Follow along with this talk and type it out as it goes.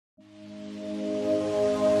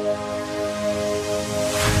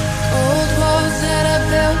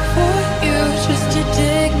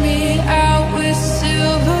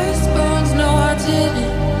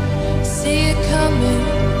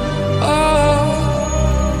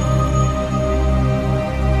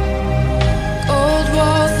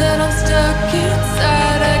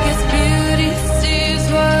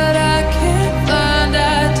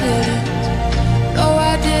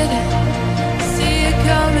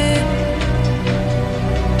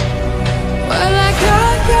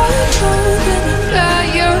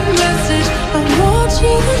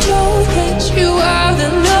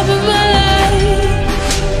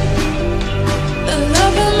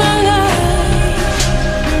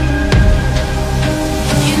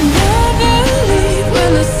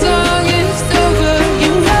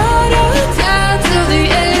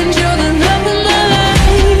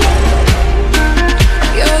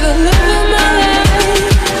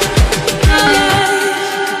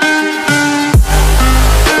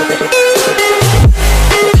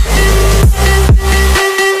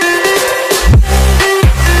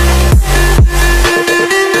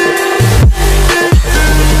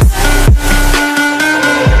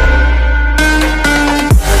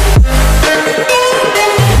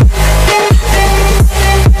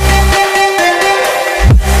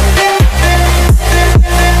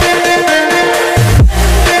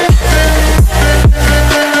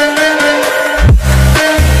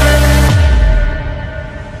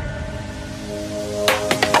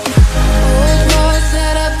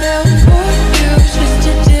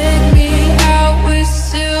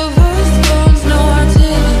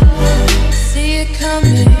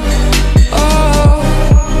coming. Oh,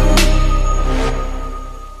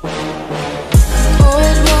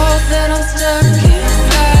 old walls that I'm stuck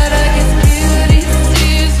inside. I guess beauty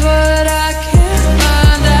sees what I can't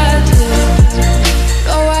find. I did,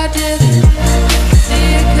 no, I didn't see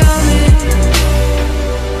it coming.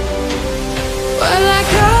 Well, I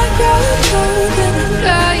got something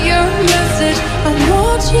about your message. I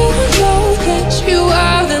want you to know that you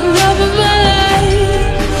are the love of my life.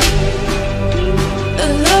 The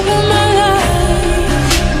love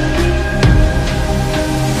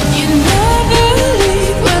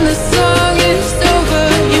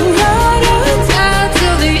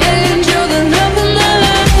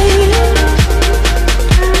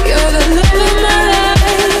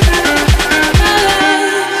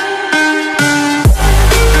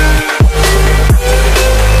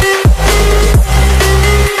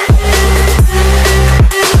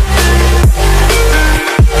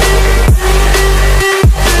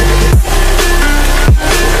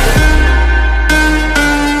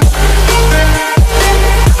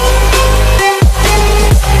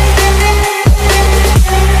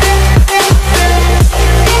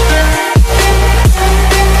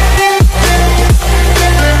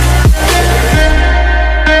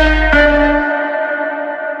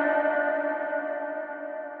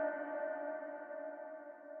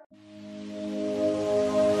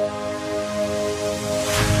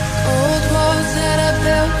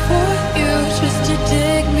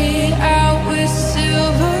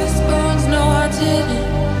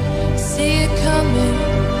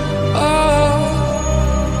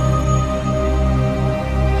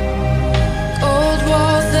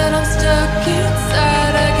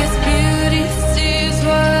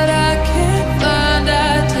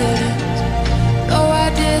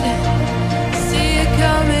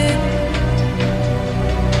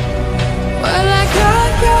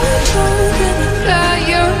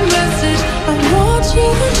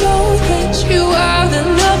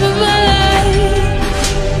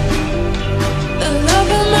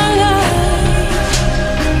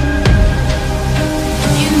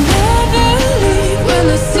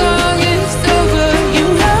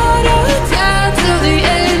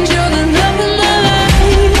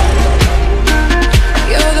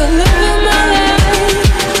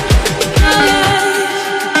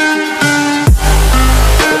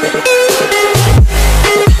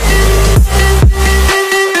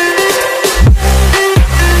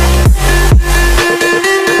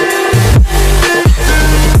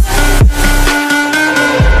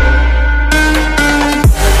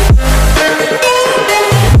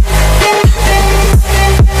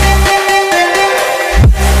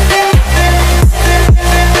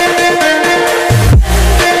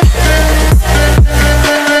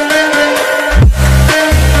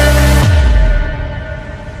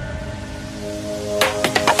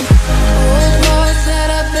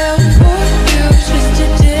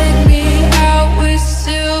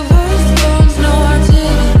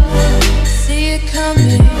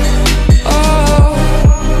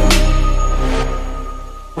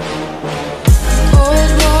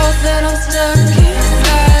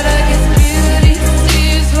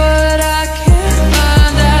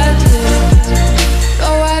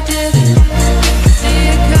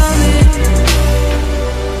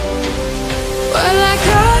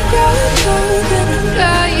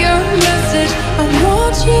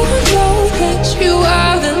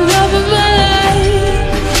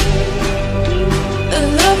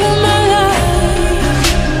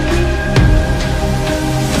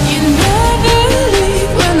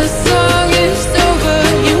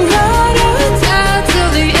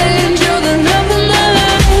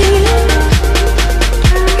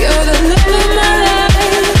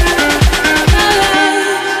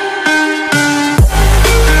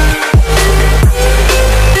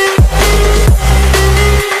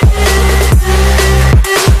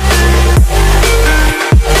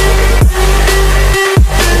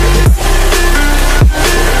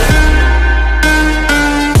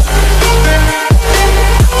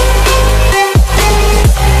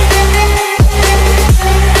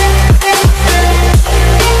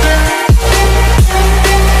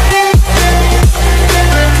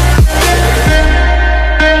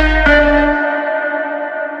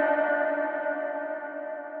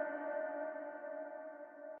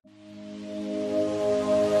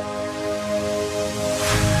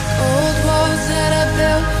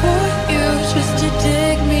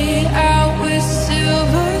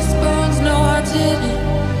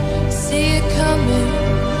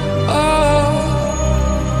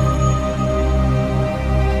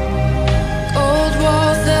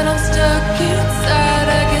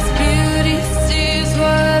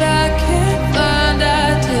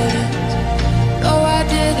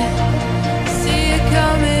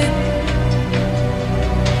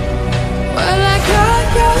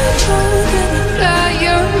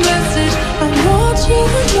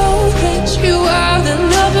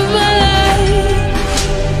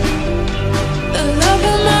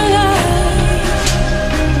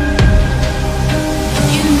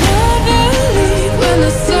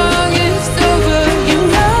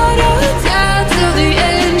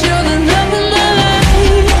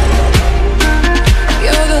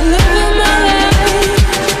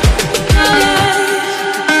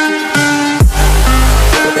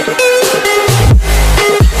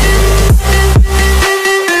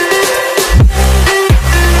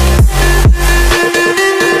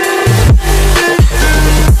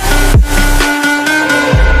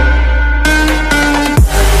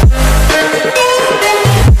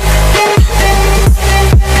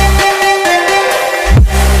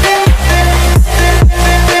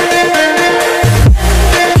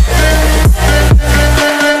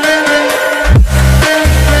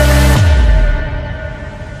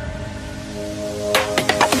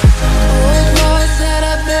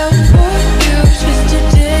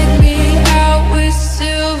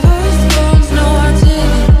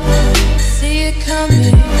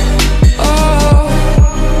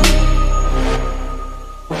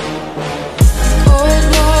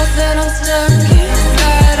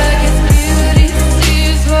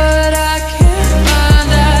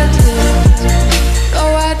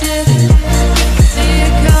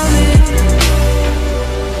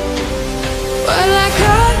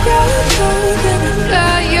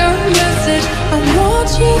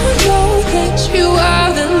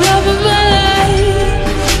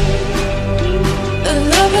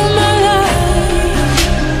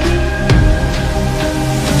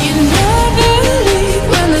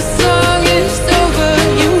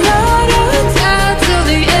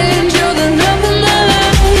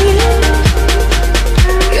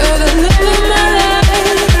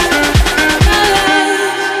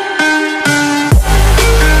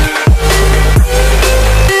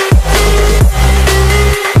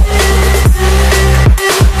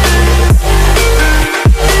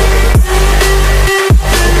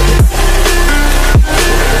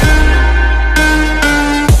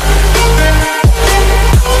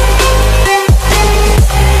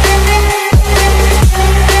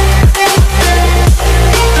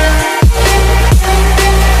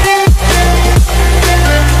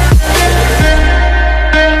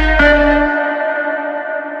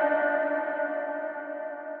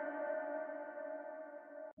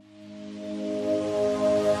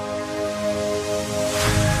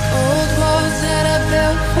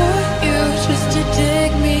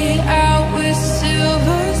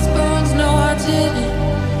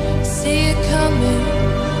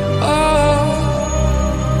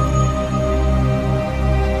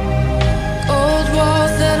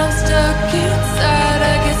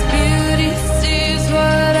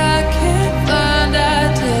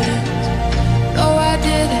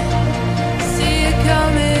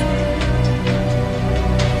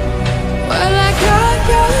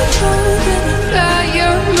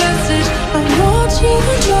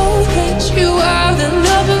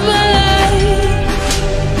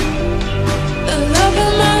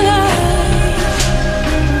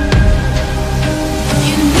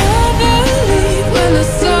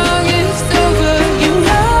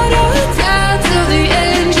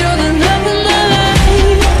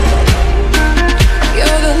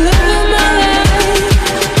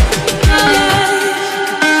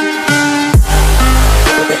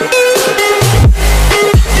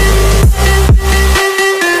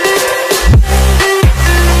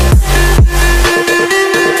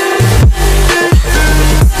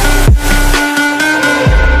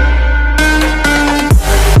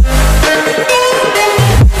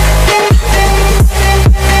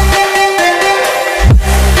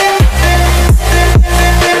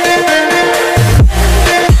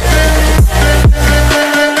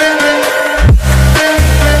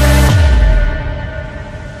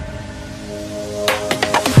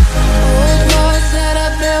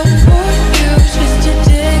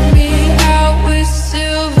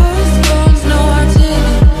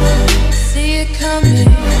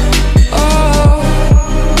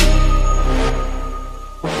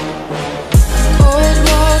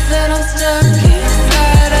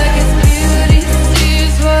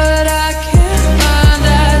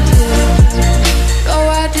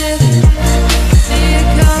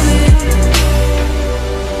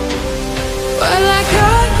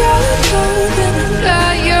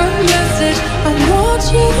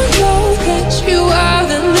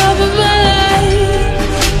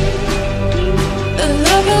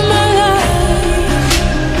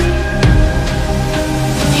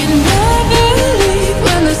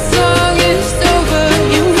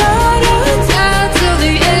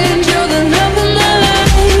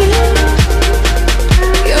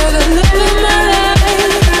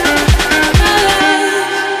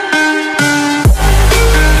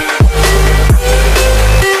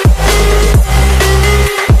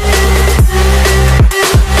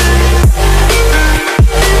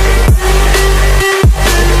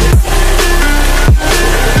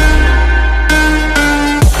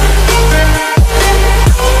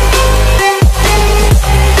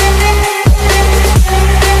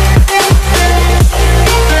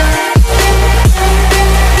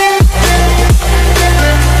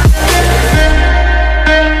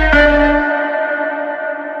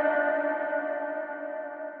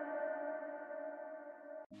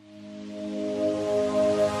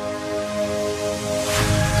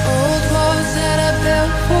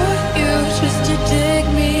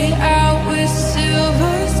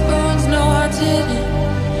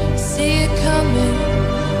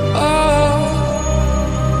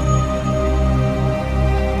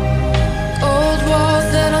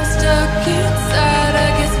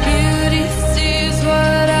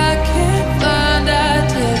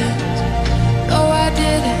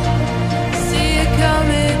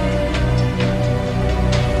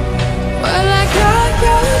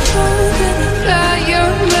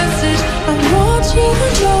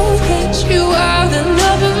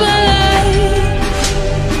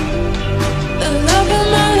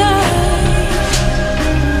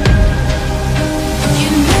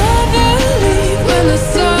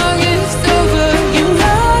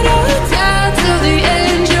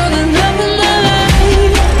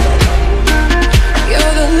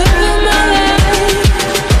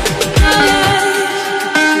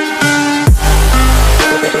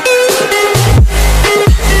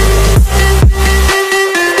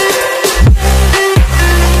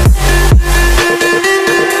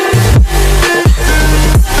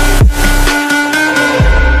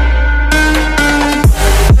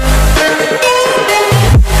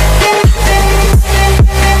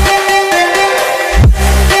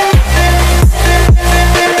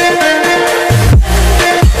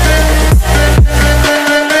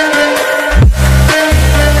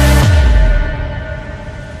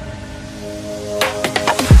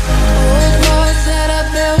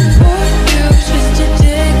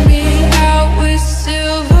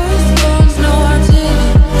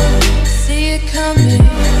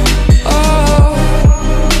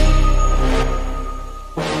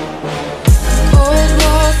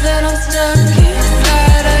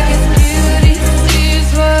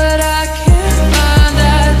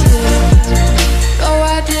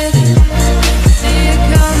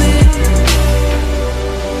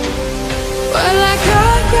Well, I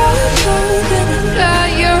got your phone and I got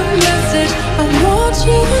your message. I want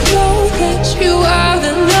you to know that you are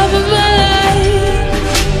the love of my life,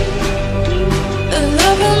 the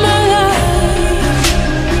love of my life.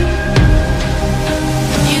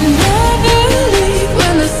 You never leave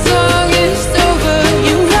when the song is over.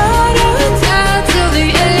 You ride or die till the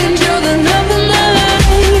end. You're the love of my life.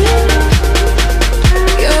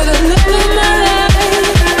 You're the love of my life.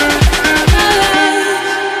 My life.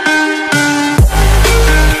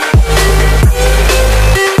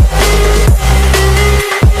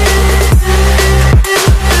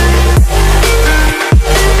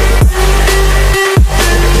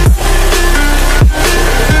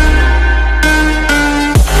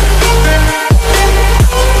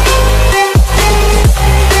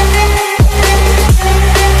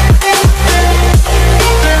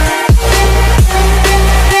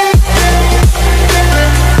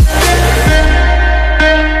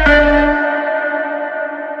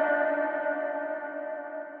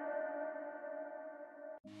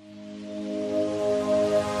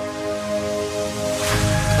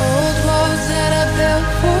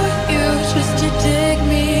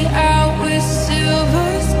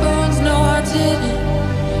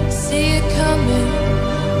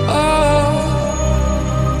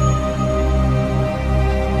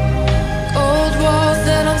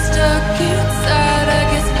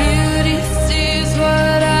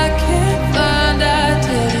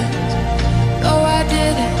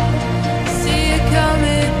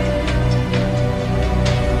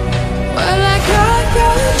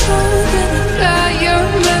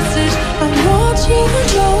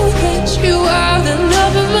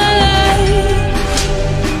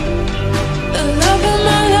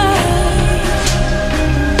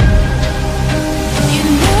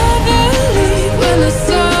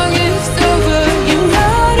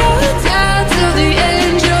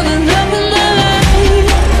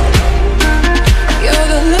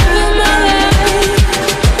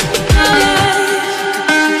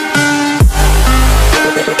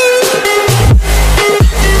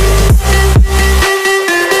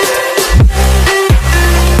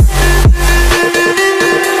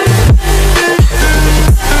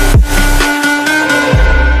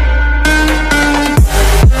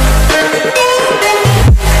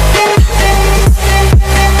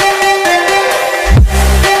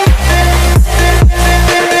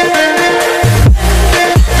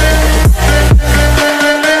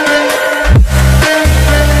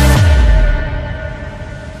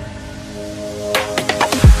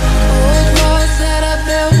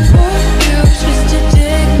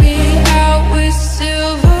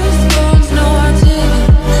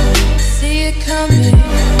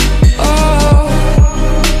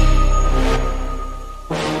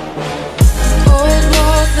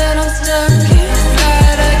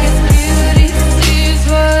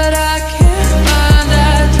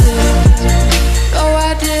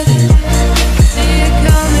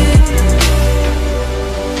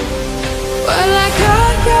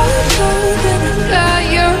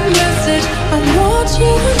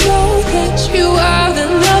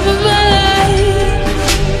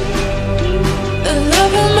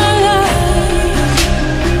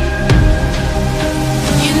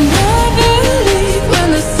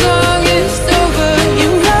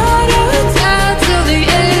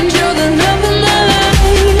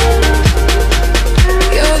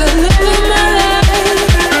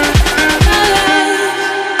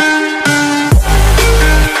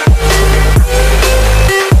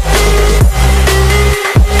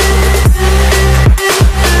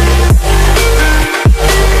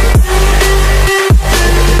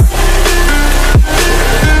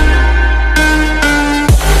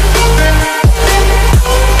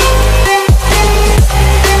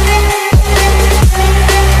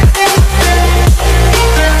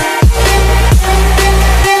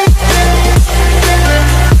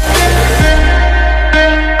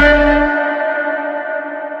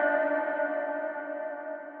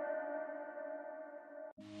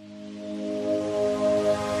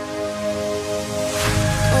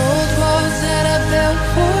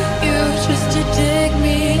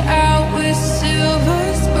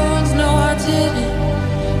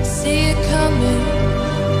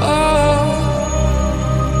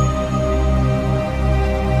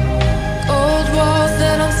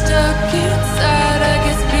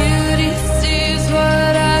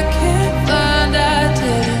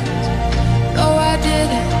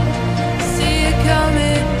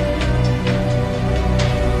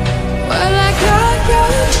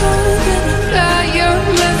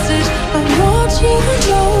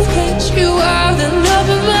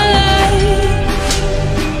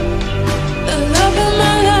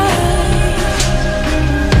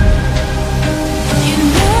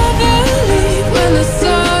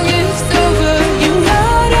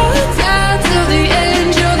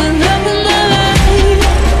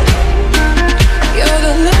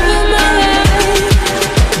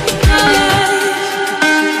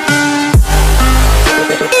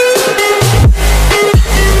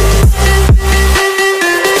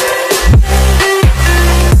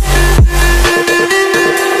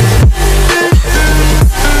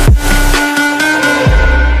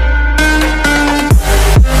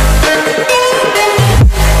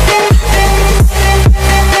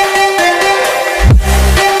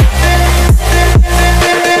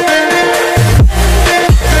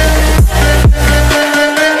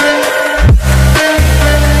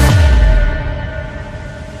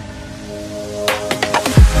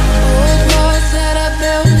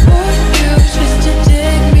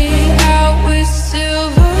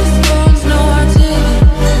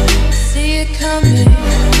 coming.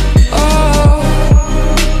 Oh,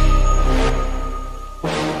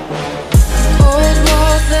 old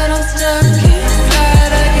walls that I'm stuck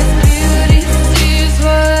inside. I guess beauty sees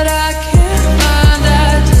what I can't find. I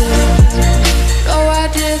didn't, no I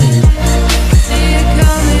didn't see it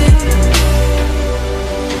coming.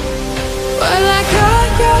 Well, I got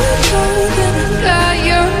your phone and I got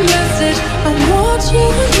your message. I want you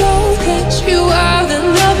to know that you are the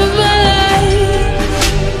love of my life,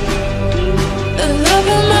 the love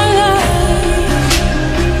of my life.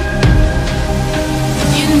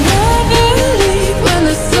 You never leave when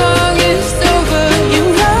the song is over. You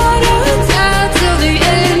ride or die till the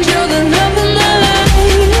end. You're the love of my life.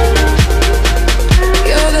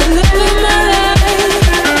 You're the love of my life,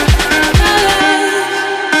 my life.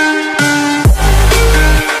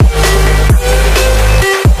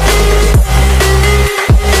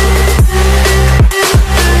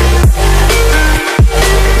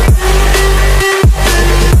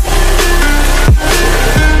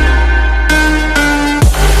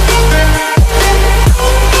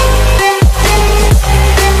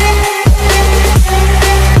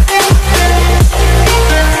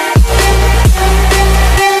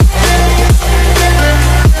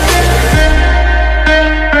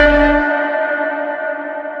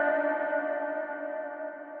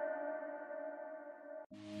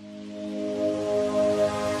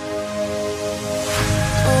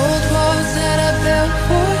 Old walls that I built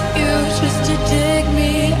for you just to dig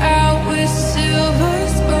me out with silver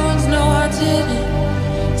spoons. No, I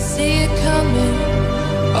didn't see it coming.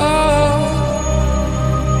 Oh,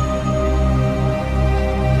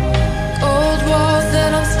 old walls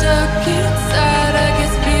that I'm stuck inside. I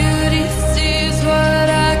guess beauty sees what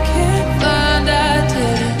I can't find. I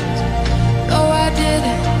didn't, no, I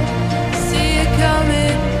didn't see it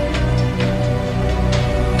coming.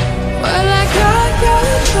 Well, I got your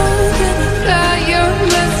phone and I got your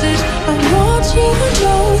message. I want you to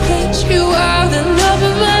know that you are the love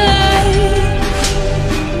of my life,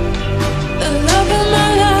 the love of my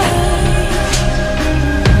life.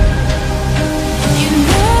 You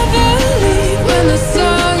never leave when the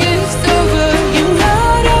song is over. You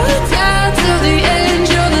ride or die till the end.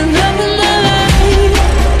 You're the love of my life.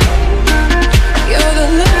 You're the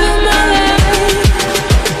love of my life,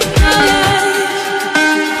 my life.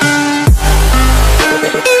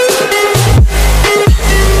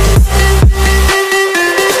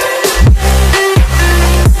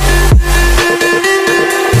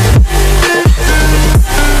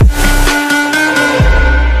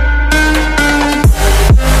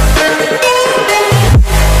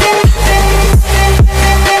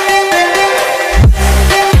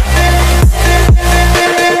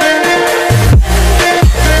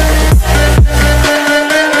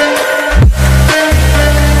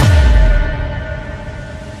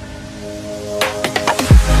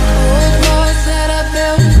 Old walls that I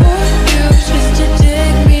built for you just to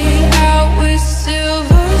dig me out with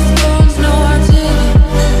silver spoons. No, I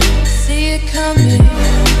didn't see it coming.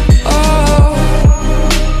 Oh,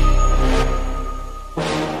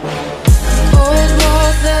 old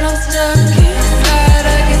walls that I'm stuck inside.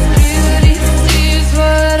 I guess beauty sees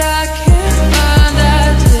what I can't find. I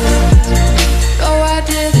didn't, no, I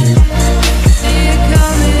didn't see it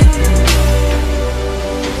coming.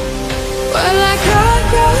 Well, I got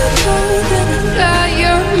your phone and I got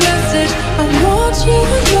your message. I want you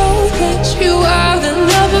to know that you are the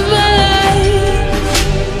love of my life,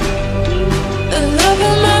 the love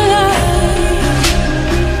of my life.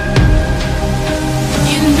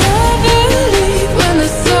 You never leave when the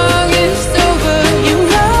song is over. You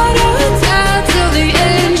ride or die till the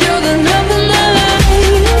end. You're the love of my life.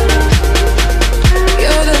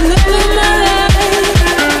 You're the love of my life,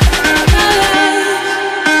 my life.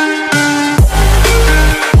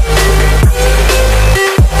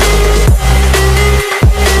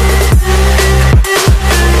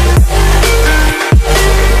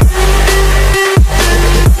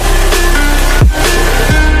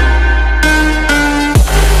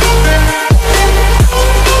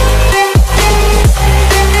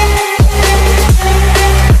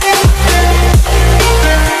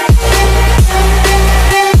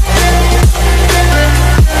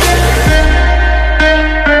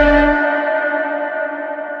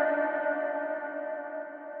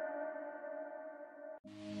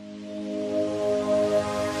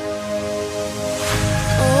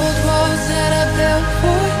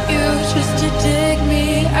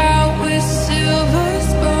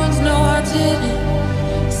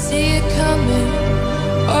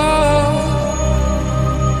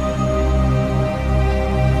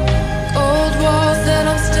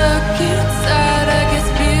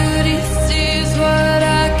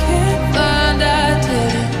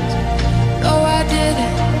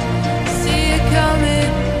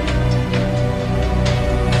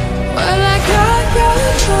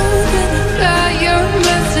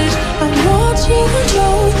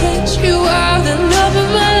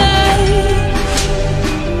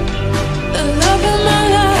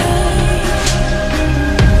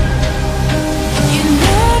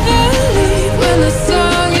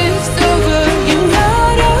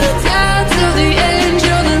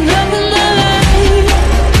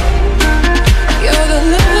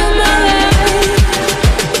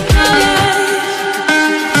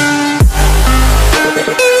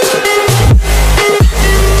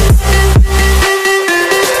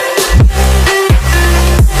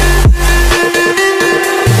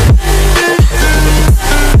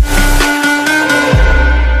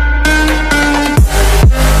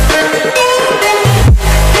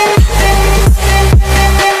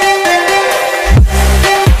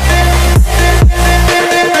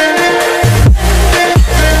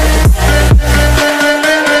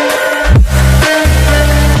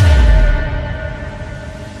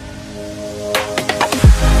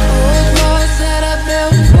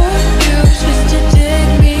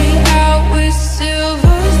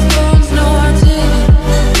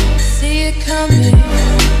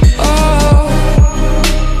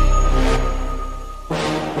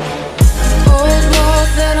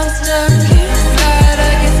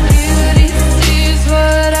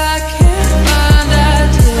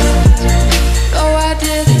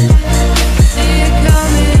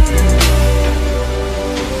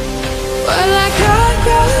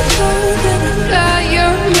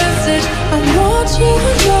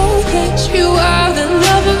 to know that you are the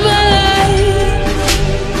love of my life,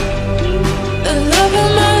 the love of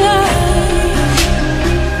my life.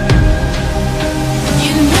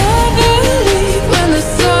 You never leave when the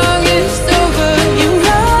song is over. You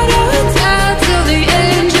ride or die till the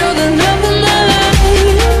end. You're the love of my life.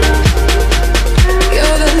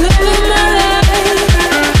 You're the love of my life,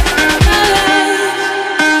 my life.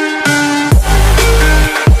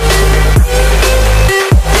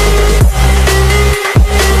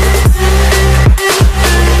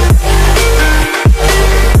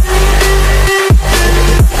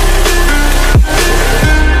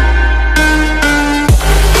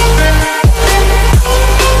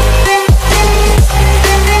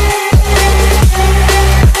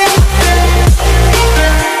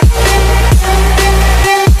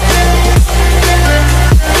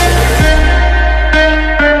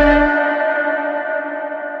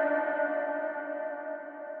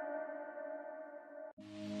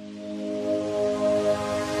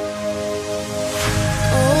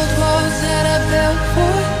 Old walls that I built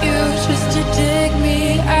for you, just to dig me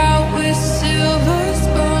out with silver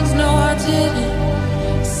spoons. No, I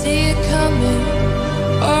didn't see it coming.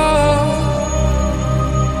 Oh,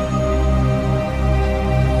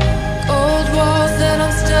 old walls that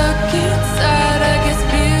I'm stuck inside. I guess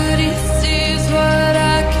beauty sees what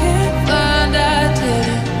I can't find. I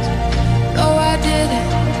didn't, no, I didn't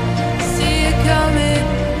see it coming.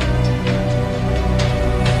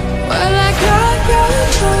 Well, I got your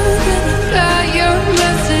hope and I got your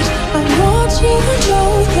message. I want you to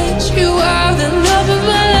know that you are the love of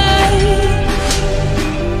my life,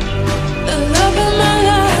 the love of my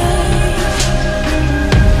life.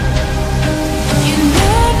 You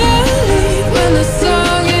never leave when the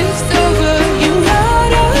song is over. You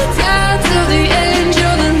ride or die till the end.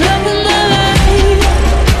 You're the love of my life.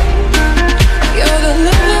 You're the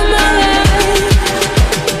love of my life,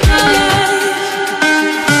 my life.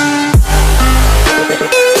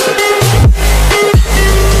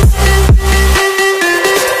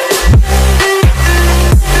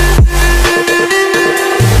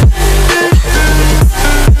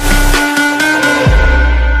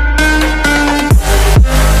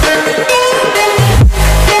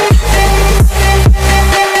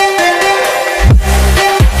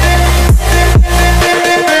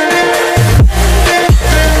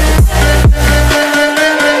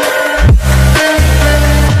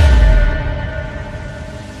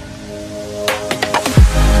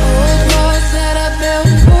 Old walls that I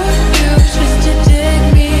built for you, just to dig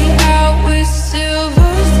me out with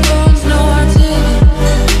silver spoons. No, I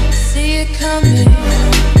didn't see it coming.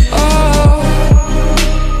 Oh,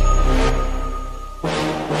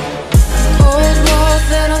 old walls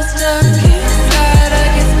that I'm stuck inside. I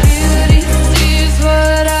guess beauty sees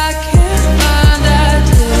what I can't find. I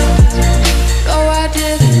didn't, no, I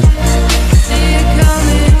didn't see it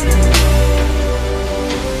coming.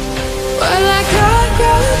 Well, I got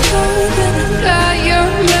your hope and I got your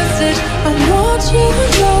message. I want you to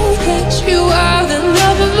know that you are the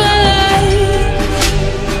love of my life,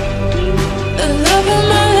 the love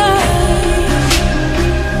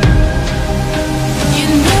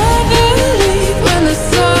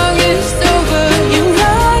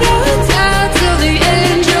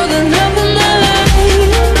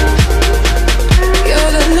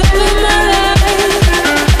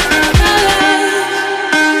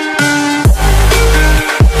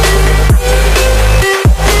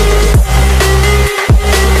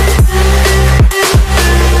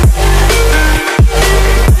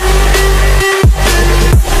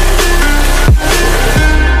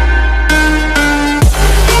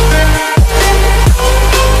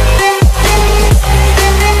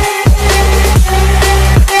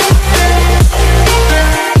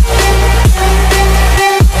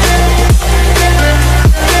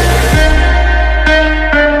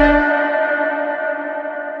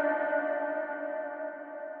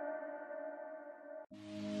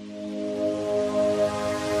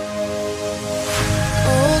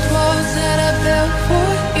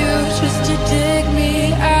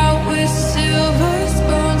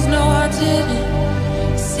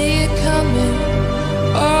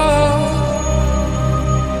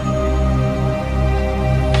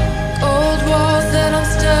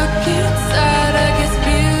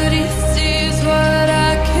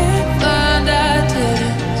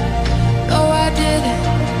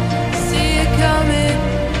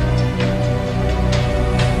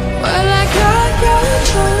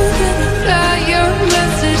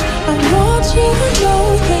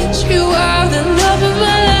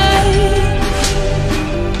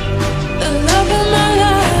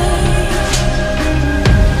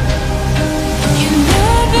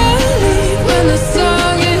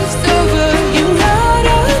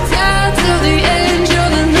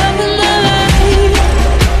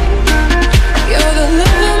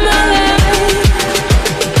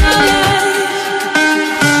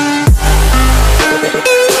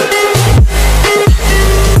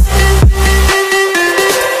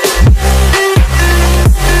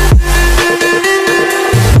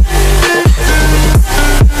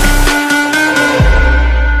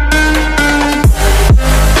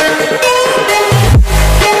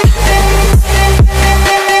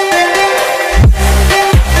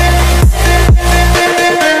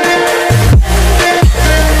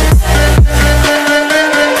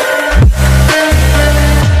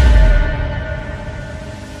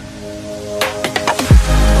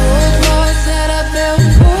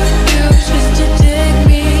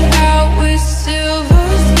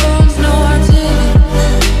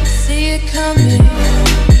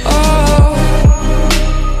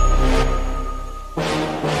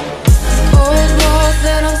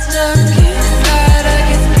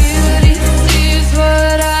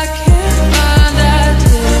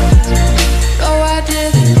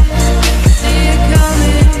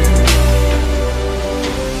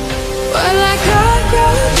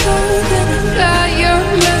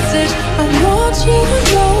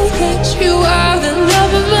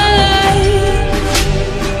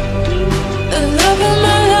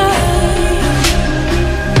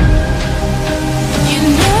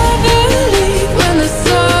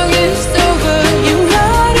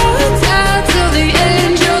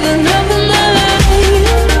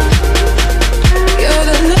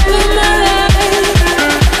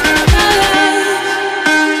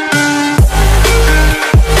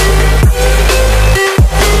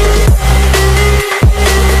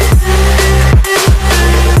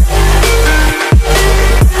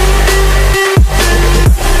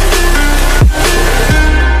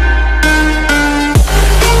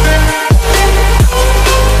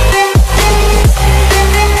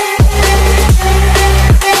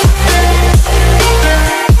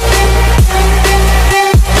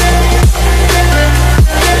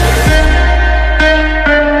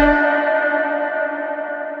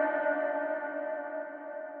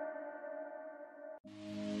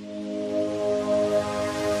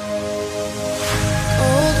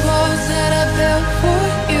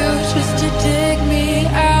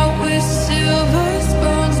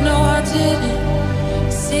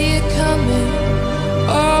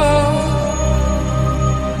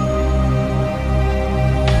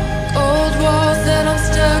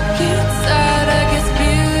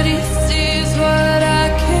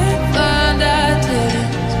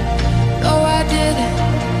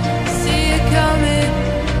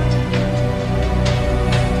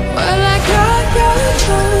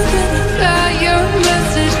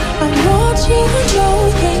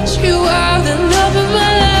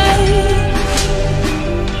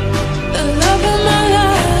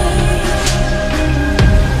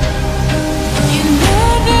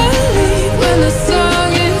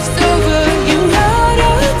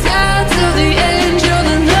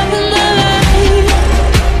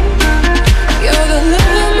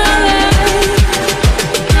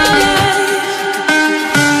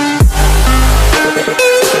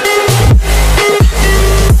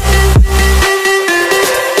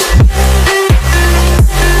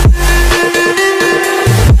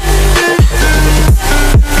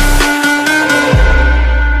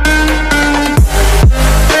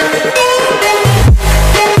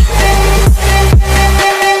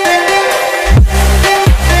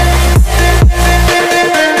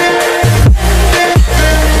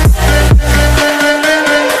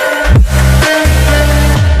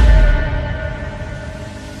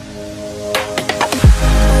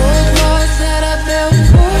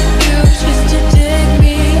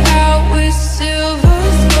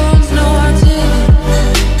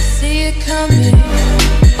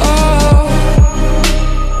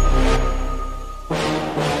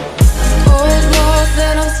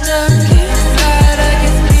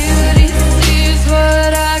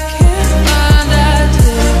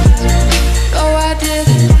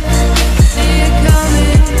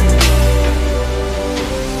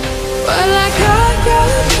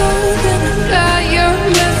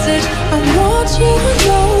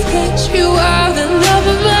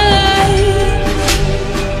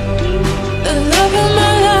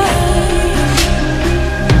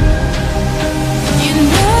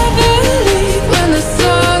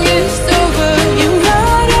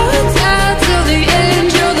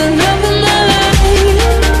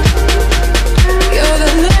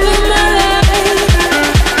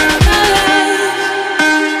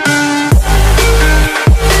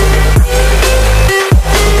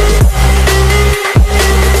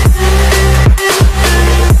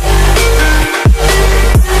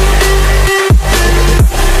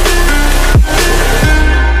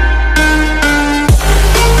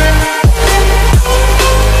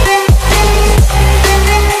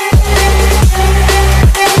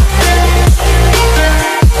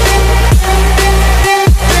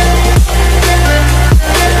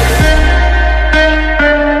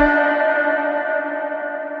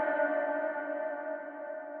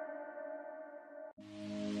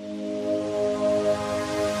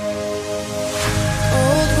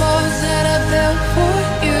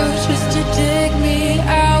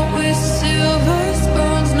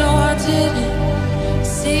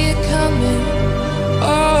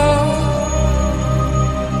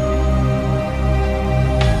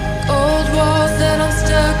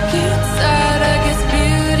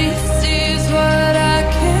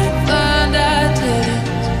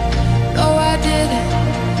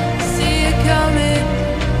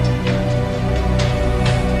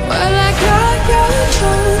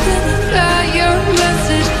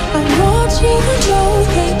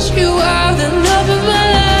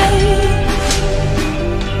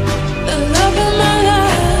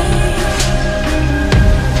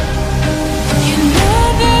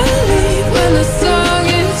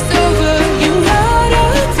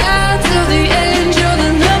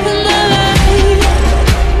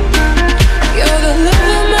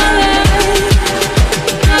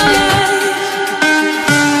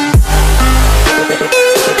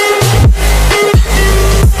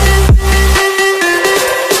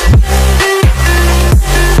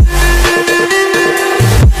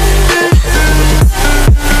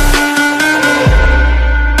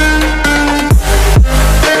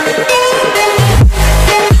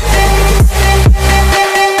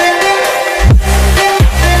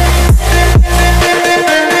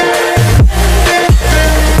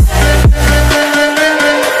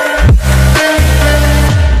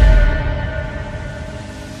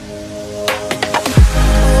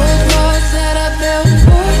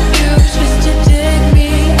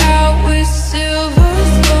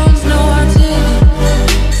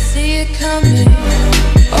me.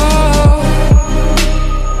 Oh,